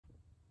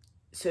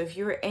So if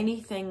you're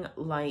anything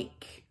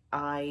like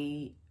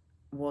I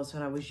was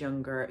when I was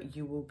younger,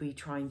 you will be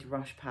trying to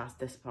rush past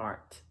this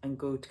part and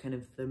go to kind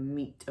of the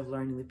meat of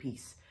learning the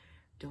piece.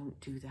 Don't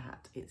do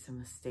that. It's a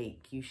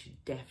mistake. You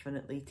should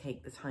definitely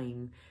take the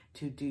time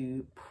to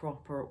do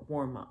proper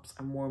warm-ups,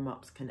 and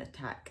warm-ups can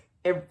attack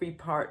every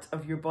part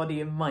of your body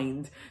and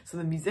mind. So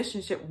the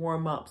musicianship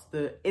warm-ups,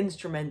 the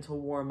instrumental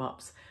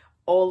warm-ups,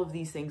 all of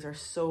these things are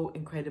so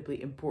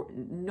incredibly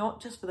important,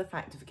 not just for the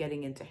fact of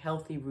getting into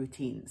healthy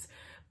routines,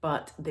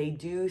 but they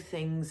do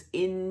things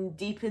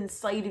deep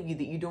inside of you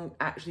that you don't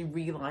actually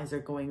realize are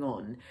going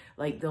on.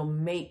 Like they'll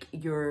make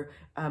your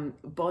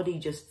body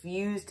just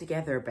fuse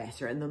together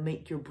better, and they'll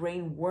make your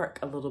brain work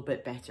a little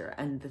bit better.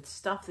 And the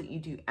stuff that you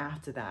do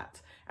after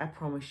that, I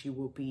promise you,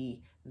 will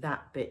be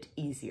that bit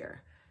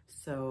easier.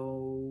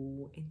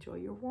 So enjoy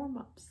your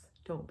warm-ups.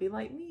 Don't be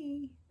like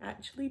me,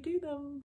 actually do them.